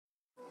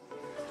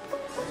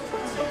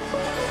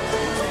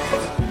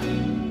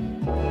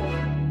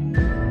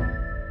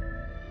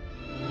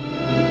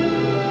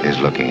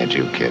looking at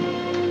you, kid.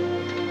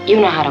 You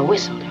know how to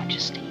whistle, don't you,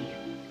 Steve?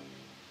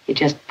 You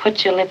just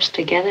put your lips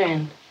together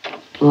and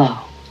blow.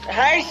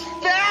 Hey,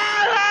 Stella!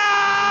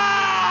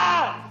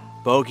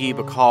 Bogey,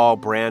 Bacall,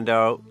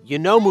 Brando. You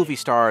know movie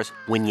stars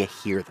when you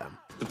hear them.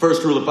 The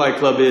first rule of Fight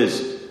Club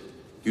is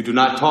you do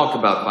not talk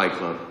about Fight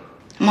Club.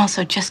 I'm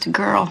also just a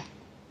girl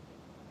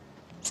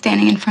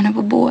standing in front of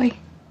a boy,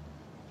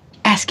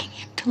 asking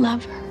him to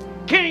love her.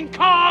 King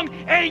Kong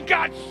ain't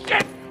got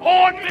shit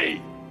on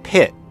me!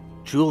 Pitt,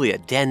 Julia,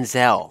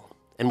 Denzel.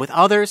 And with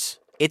others,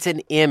 it's an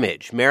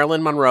image.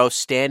 Marilyn Monroe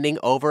standing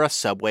over a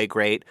subway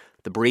grate,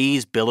 the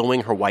breeze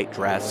billowing her white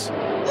dress.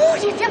 Oh,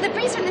 do you feel the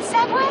breeze from the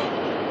subway?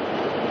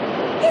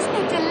 Isn't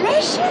it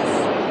delicious?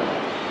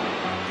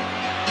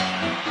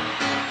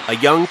 A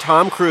young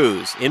Tom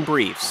Cruise, in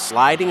briefs,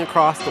 sliding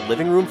across the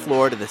living room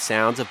floor to the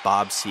sounds of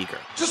Bob Seger.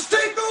 Just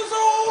take those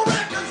old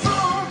records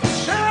off the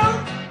shelf.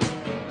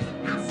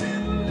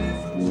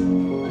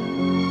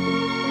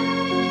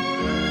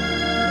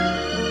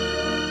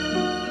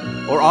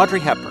 Or Audrey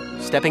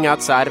Hepburn, stepping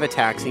outside of a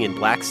taxi in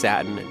black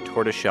satin and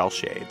tortoiseshell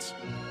shades.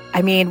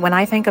 I mean, when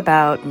I think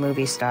about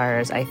movie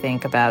stars, I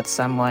think about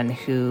someone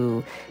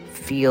who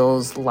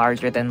feels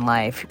larger than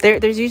life.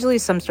 There's usually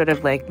some sort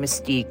of like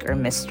mystique or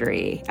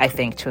mystery, I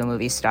think, to a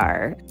movie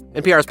star.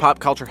 NPR's pop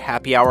culture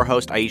happy hour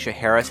host Aisha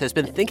Harris has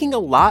been thinking a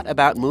lot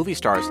about movie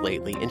stars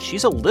lately, and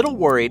she's a little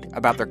worried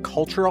about their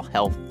cultural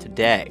health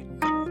today.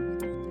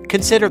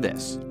 Consider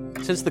this.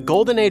 Since the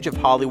golden age of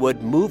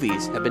Hollywood,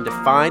 movies have been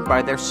defined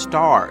by their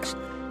stars,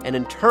 and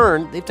in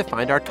turn, they've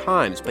defined our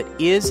times. But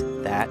is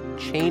that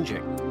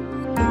changing?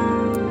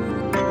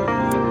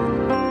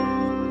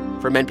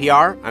 From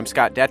NPR, I'm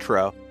Scott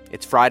Detrow.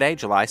 It's Friday,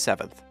 July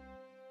 7th.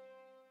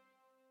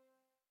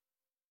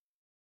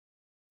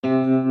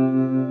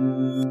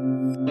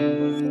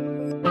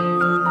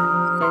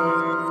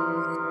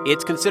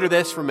 It's Consider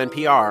This from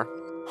NPR.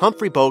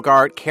 Humphrey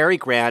Bogart, Cary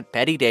Grant,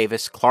 Bette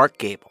Davis, Clark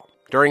Gable.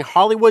 During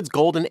Hollywood's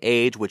golden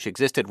age, which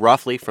existed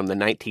roughly from the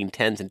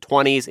 1910s and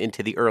 20s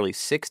into the early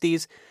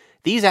 60s,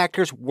 these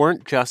actors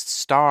weren't just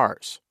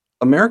stars.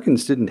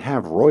 Americans didn't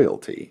have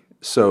royalty,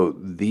 so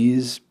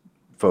these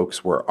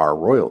folks were our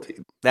royalty.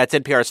 That's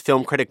NPR's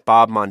film critic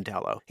Bob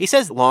Mondello. He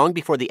says long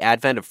before the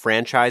advent of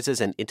franchises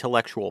and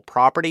intellectual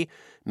property,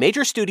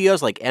 major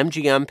studios like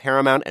MGM,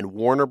 Paramount, and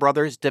Warner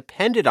Brothers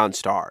depended on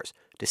stars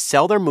to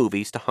sell their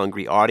movies to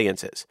hungry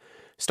audiences.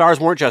 Stars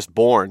weren't just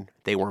born,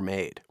 they were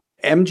made.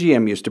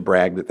 MGM used to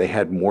brag that they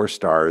had more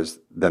stars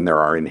than there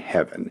are in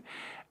heaven.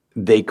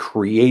 They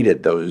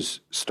created those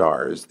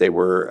stars. They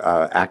were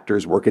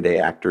actors, workaday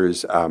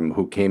actors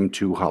who came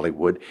to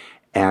Hollywood,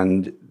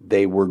 and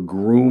they were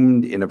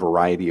groomed in a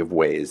variety of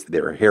ways.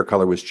 Their hair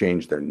color was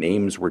changed. Their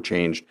names were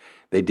changed.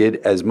 They did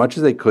as much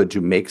as they could to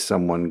make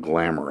someone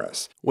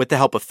glamorous. With the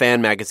help of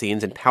fan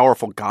magazines and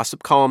powerful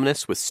gossip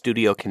columnists with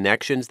studio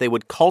connections, they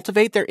would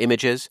cultivate their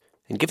images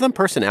and give them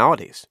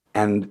personalities.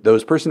 And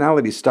those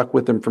personalities stuck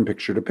with them from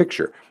picture to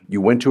picture. You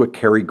went to a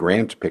Cary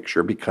Grant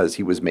picture because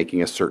he was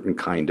making a certain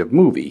kind of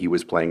movie. He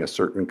was playing a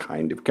certain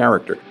kind of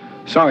character.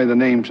 Sorry, the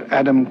name's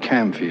Adam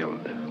Canfield.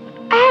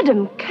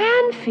 Adam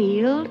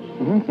Canfield?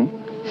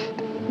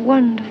 Mm-hmm.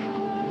 Wonderful.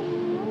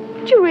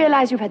 Do you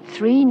realize you've had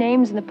 3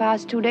 names in the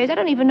past 2 days? I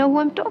don't even know who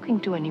I'm talking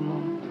to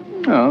anymore.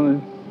 No,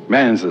 the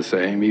man's the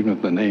same, even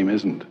if the name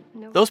isn't.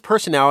 Those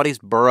personalities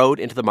burrowed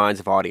into the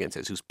minds of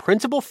audiences whose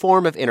principal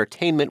form of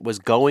entertainment was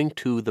going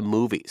to the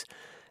movies.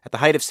 At the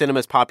height of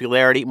cinema's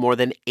popularity, more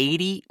than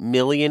 80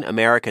 million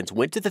Americans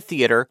went to the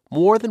theater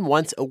more than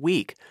once a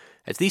week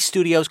as these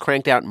studios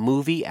cranked out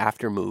movie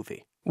after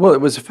movie. Well,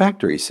 it was a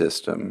factory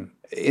system.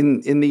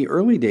 In the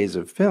early days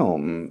of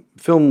film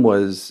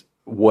was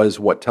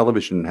what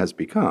television has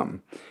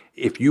become.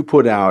 If you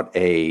put out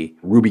a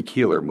Ruby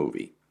Keeler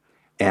movie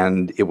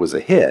and it was a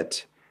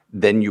hit,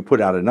 then you put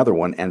out another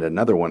one and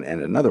another one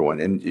and another one.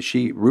 And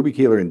Ruby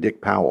Keeler and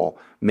Dick Powell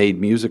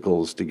made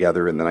musicals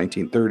together in the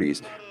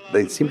 1930s.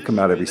 They seem to come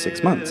out every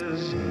 6 months.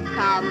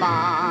 Come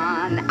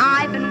on,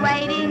 I've been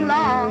waiting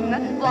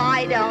long.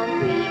 Why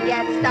don't we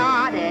get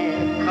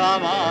started?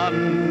 Come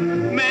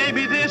on,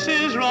 maybe this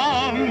is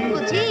wrong.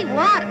 Well, gee,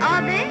 what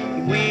of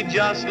it? We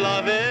just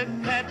love it.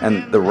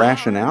 And the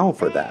rationale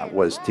for that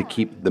was to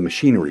keep the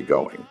machinery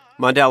going.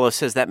 Mondello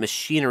says that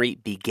machinery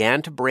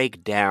began to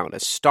break down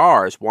as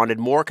stars wanted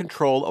more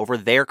control over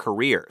their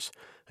careers,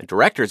 and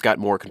directors got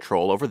more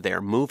control over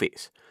their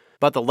movies.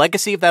 But the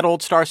legacy of that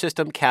old star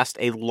system cast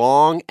a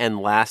long and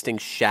lasting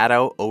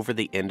shadow over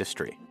the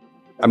industry.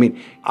 I mean,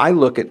 I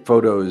look at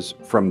photos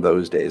from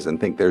those days and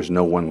think there's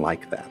no one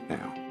like that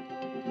now.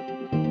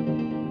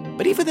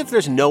 But even if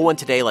there's no one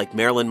today like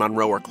Marilyn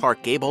Monroe or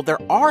Clark Gable,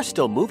 there are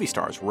still movie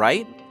stars,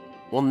 right?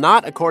 Well,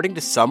 not according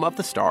to some of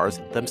the stars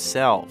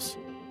themselves.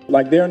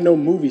 Like, there are no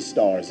movie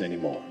stars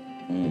anymore.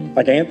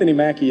 Like, Anthony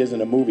Mackie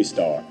isn't a movie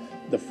star.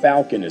 The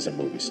Falcon is a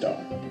movie star.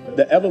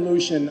 The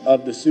evolution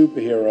of the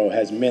superhero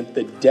has meant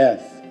the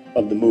death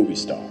of the movie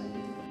star.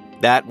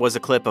 That was a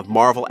clip of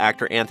Marvel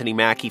actor Anthony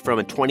Mackie from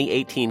a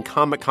 2018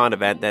 Comic-Con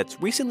event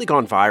that's recently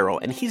gone viral,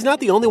 and he's not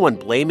the only one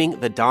blaming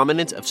the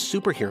dominance of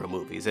superhero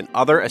movies and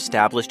other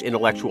established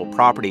intellectual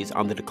properties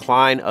on the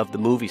decline of the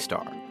movie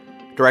star.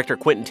 Director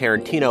Quentin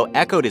Tarantino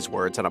echoed his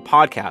words on a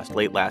podcast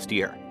late last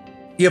year.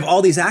 You have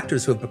all these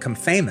actors who have become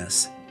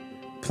famous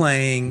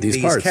playing these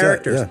parts,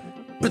 characters, yeah.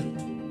 But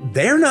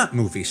they're not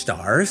movie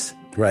stars.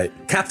 Right.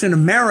 Captain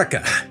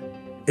America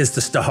is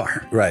the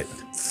star. Right.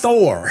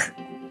 Thor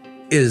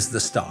is the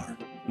star.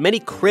 Many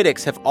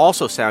critics have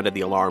also sounded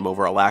the alarm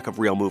over a lack of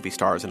real movie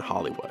stars in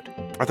Hollywood.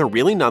 Are there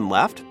really none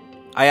left?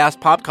 I asked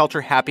Pop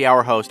Culture Happy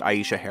Hour host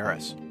Aisha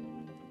Harris.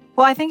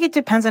 Well, I think it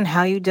depends on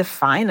how you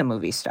define a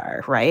movie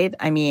star, right?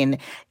 I mean,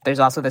 there's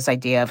also this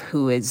idea of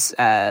who is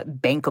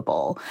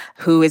bankable,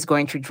 who is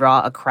going to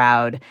draw a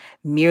crowd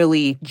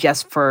merely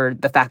just for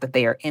the fact that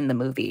they are in the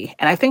movie.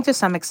 And I think to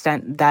some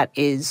extent that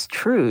is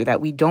true, that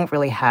we don't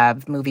really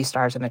have movie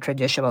stars in the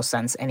traditional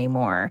sense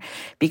anymore.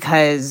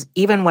 Because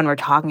even when we're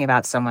talking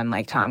about someone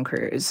like Tom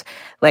Cruise,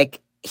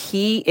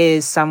 he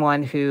is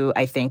someone who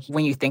I think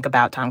when you think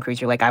about Tom Cruise,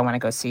 you're like, I want to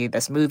go see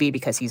this movie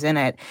because he's in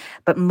it.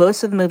 But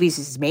most of the movies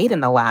he's made in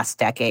the last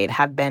decade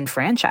have been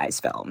franchise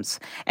films.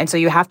 And so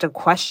you have to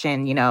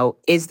question,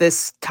 is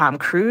this Tom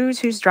Cruise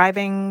who's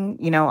driving,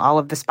 all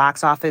of this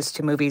box office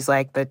to movies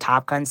like the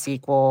Top Gun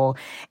sequel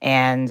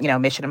and,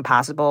 Mission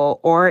Impossible?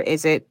 Or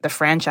is it the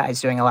franchise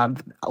doing a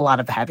lot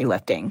of the heavy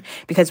lifting?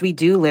 Because we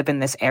do live in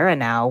this era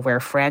now where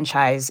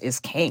franchise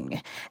is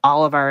king.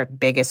 All of our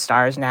biggest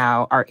stars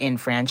now are in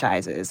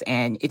franchises.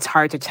 And it's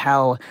hard to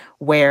tell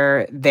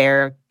where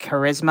their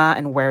charisma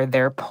and where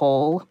their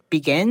pull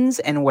begins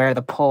and where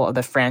the pull of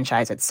the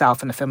franchise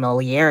itself and the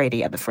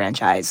familiarity of the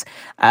franchise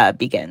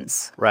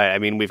begins. Right. I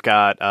mean, we've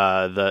got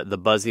the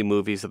buzzy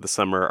movies of the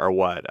summer are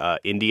what?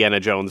 Indiana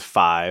Jones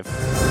 5.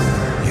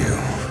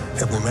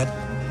 Have we met?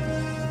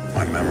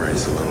 My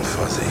memory's a little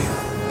fuzzy.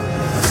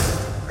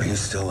 Are you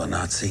still a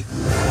Nazi?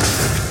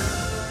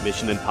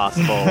 Mission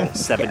Impossible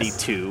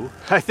 72.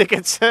 Yes. I think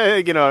it's,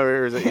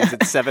 is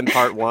it 7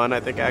 part 1, I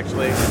think,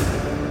 actually.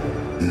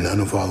 None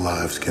of our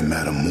lives can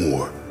matter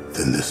more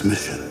than this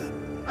mission.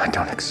 I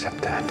don't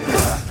accept that.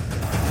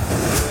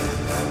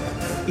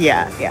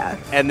 Yeah.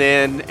 And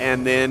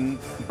then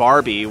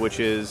Barbie, which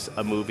is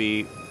a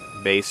movie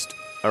based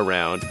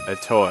around a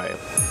toy.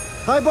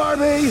 Hi,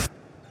 Barbie!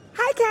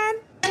 Hi, Ken.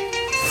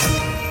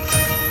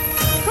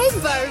 Hi,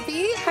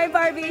 Barbie. Hi,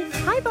 Barbie.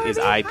 Hi, Barbie. Is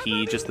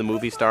IP just the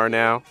movie star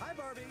now?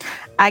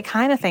 I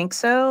kind of think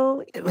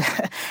so.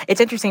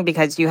 It's interesting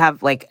because you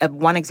have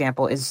one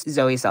example is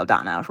Zoe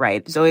Saldana,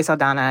 right? Zoe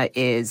Saldana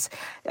is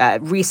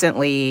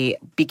recently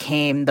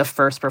became the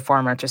first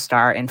performer to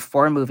star in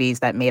 4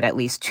 movies that made at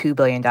least $2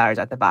 billion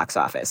at the box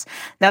office.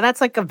 Now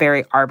that's a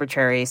very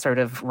arbitrary sort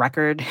of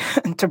record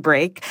to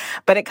break,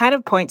 but it kind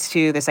of points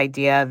to this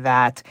idea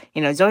that,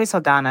 Zoe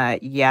Saldana,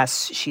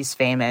 yes, she's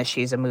famous,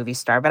 she's a movie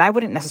star, but I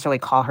wouldn't necessarily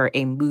call her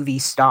a movie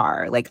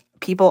star.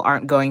 People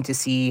aren't going to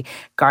see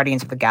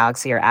Guardians of the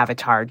Galaxy or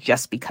Avatar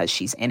just because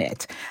she's in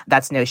it.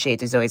 That's no shade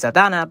to Zoe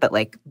Saldana, but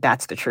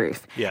that's the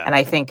truth. Yeah. And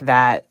I think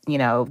that,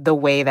 the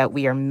way that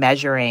we are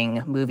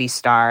measuring movie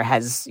star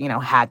has,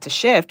 had to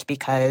shift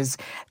because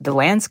the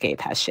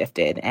landscape has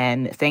shifted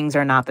and things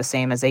are not the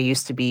same as they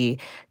used to be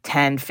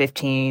 10,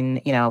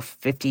 15,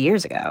 50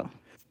 years ago.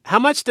 How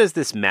much does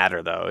this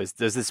matter, though?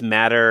 Does this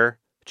matter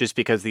just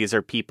because these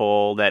are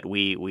people that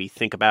we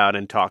think about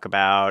and talk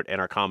about and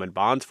are common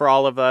bonds for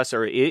all of us?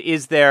 Or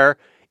is there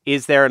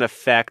an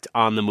effect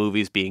on the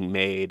movies being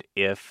made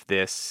if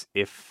this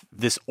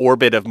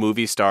orbit of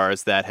movie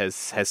stars that has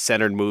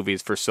centered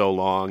movies for so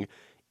long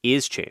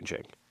is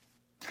changing?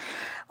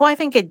 Well, I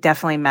think it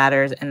definitely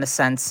matters in the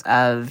sense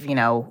of,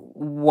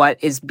 what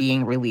is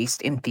being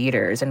released in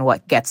theaters and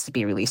what gets to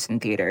be released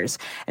in theaters.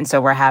 And so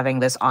we're having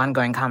this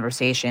ongoing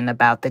conversation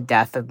about the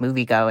death of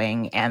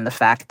moviegoing and the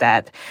fact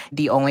that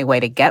the only way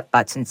to get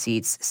butts and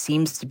seats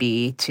seems to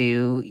be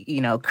to,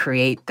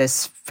 create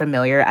this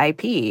familiar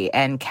IP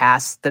and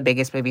cast the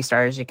biggest movie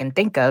stars you can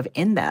think of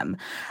in them.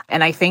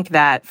 And I think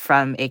that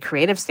from a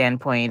creative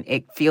standpoint,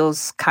 it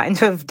feels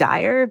kind of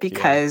dire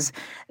because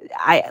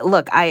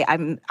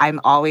I'm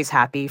always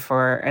happy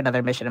for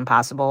another Mission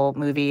Impossible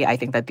movie. I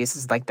think that this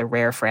is the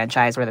rare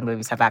franchise where the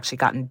movies have actually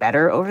gotten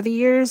better over the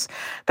years.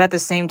 But at the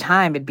same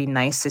time, it'd be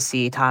nice to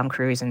see Tom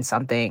Cruise in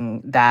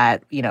something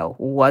that,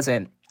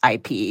 wasn't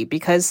IP,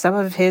 because some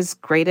of his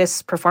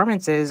greatest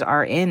performances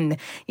are in,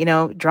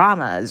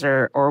 dramas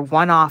or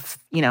one-off,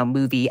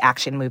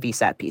 action movie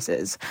set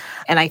pieces.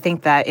 And I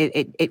think that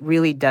it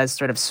really does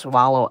sort of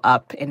swallow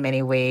up in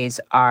many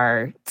ways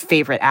our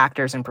favorite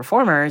actors and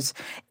performers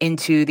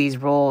into these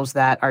roles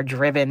that are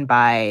driven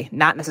by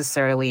not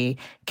necessarily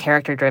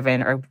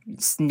character-driven or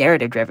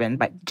narrative-driven,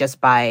 but just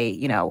by,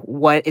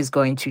 what is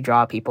going to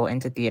draw people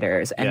into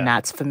theaters. And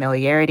that's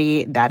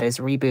familiarity, that is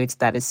reboots,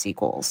 that is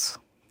sequels.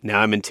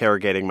 Now I'm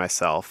interrogating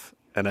myself,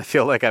 and I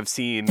feel like I've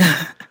seen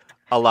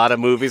a lot of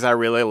movies I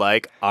really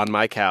like on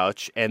my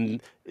couch,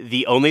 and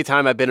the only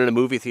time I've been in a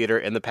movie theater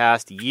in the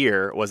past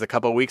year was a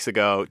couple of weeks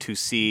ago to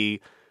see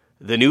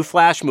the new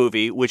Flash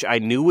movie, which I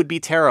knew would be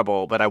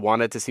terrible, but I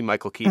wanted to see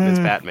Michael Keaton as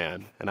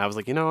Batman. And I was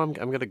like, I'm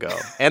going to go.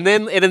 And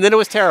then it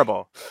was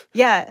terrible.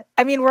 Yeah.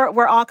 I mean,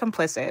 we're all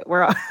complicit.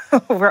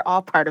 We're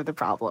all part of the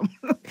problem.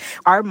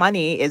 Our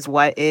money is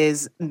what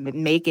is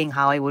making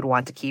Hollywood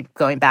want to keep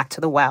going back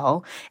to the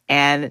well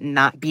and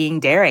not being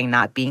daring,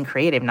 not being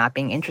creative, not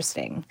being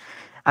interesting,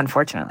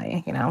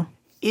 unfortunately,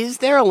 Is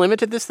there a limit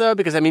to this, though?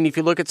 Because, I mean, if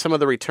you look at some of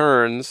the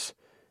returns,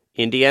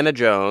 Indiana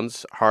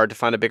Jones, hard to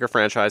find a bigger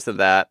franchise than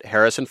that.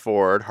 Harrison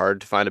Ford, hard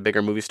to find a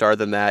bigger movie star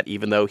than that,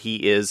 even though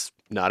he is,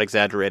 not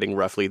exaggerating,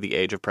 roughly the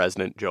age of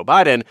President Joe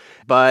Biden.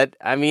 But,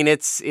 I mean, it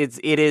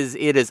is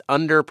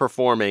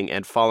underperforming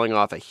and falling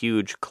off a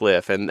huge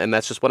cliff. And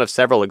that's just one of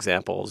several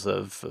examples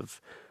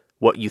of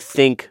what you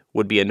think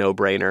would be a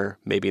no-brainer,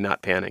 maybe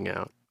not panning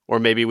out. Or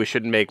maybe we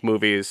shouldn't make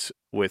movies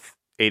with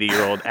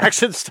 80-year-old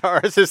action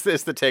stars is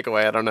the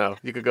takeaway. I don't know.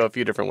 You could go a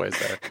few different ways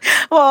there.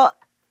 Well,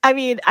 I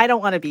mean, I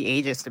don't want to be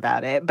ageist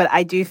about it, but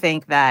I do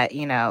think that,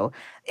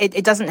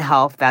 it doesn't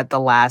help that the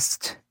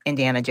last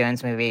Indiana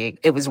Jones movie,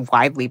 it was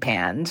widely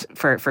panned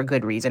for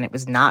good reason. It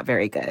was not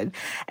very good.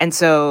 And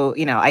so,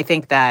 I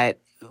think that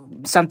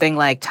something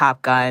like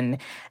Top Gun,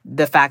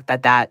 the fact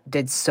that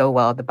did so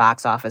well at the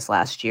box office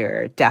last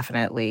year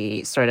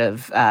definitely sort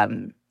of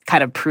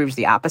kind of proves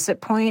the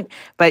opposite point.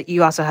 But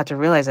you also have to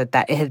realize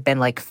that it had been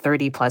like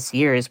 30 plus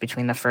years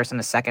between the first and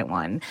the second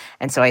one.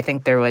 And so I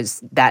think there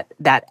was that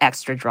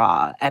extra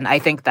draw. And I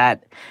think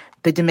that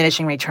the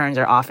diminishing returns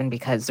are often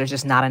because there's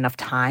just not enough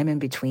time in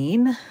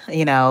between,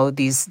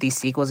 these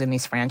sequels and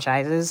these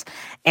franchises.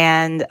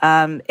 And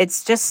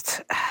it's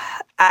just,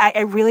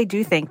 I really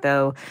do think,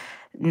 though,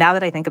 now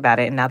that I think about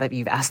it, and now that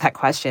you've asked that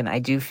question, I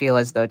do feel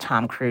as though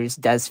Tom Cruise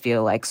does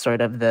feel like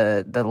sort of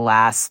the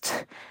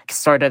last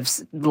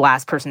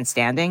person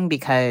standing,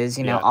 because,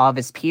 all of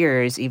his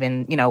peers,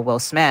 even, Will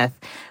Smith,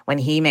 when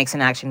he makes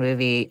an action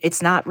movie,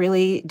 it's not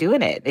really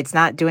doing it. It's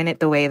not doing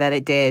it the way that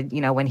it did,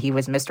 when he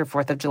was Mr.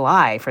 4th of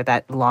July for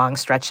that long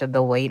stretch of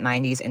the late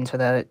 90s into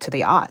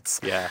the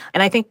aughts. Yeah.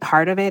 And I think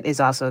part of it is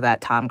also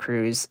that Tom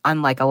Cruise,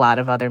 unlike a lot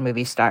of other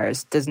movie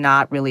stars, does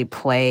not really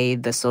play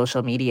the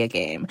social media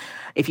game.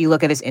 If you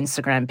look at his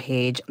Instagram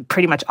page,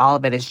 pretty much all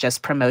of it is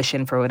just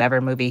promotion for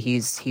whatever movie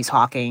he's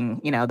hawking,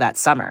 that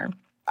summer.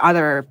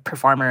 Other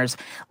performers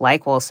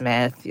like Will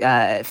Smith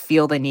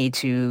feel the need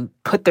to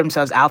put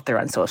themselves out there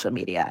on social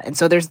media. And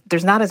so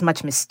there's not as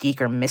much mystique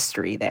or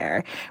mystery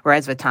there.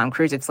 Whereas with Tom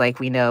Cruise, it's like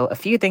we know a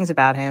few things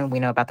about him. We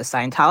know about the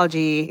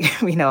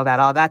Scientology. We know about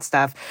all that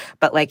stuff.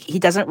 But like he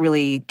doesn't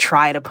really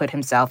try to put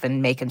himself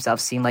and make himself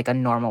seem like a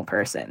normal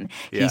person.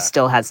 Yeah. He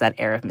still has that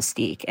air of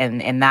mystique.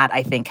 And that,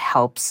 I think,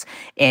 helps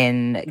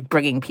in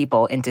bringing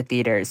people into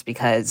theaters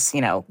because,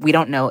 we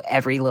don't know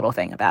every little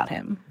thing about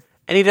him.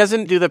 And he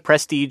doesn't do the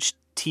prestige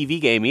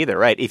TV game either,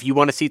 right? If you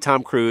want to see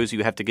Tom Cruise,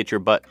 you have to get your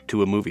butt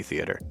to a movie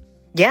theater.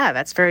 Yeah,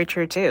 that's very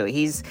true too.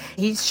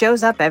 He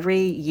shows up every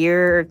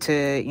year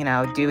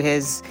to, do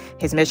his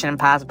Mission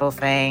Impossible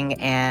thing,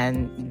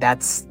 and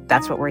that's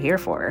what we're here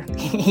for.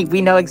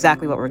 We know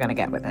exactly what we're going to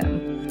get with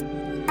him.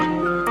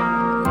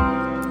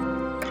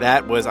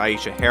 That was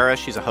Aisha Harris.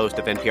 She's a host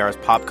of NPR's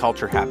Pop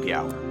Culture Happy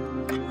Hour.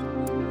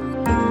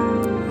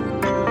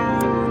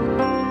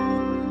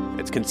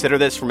 It's Consider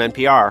This from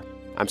NPR.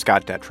 I'm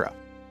Scott Detrow.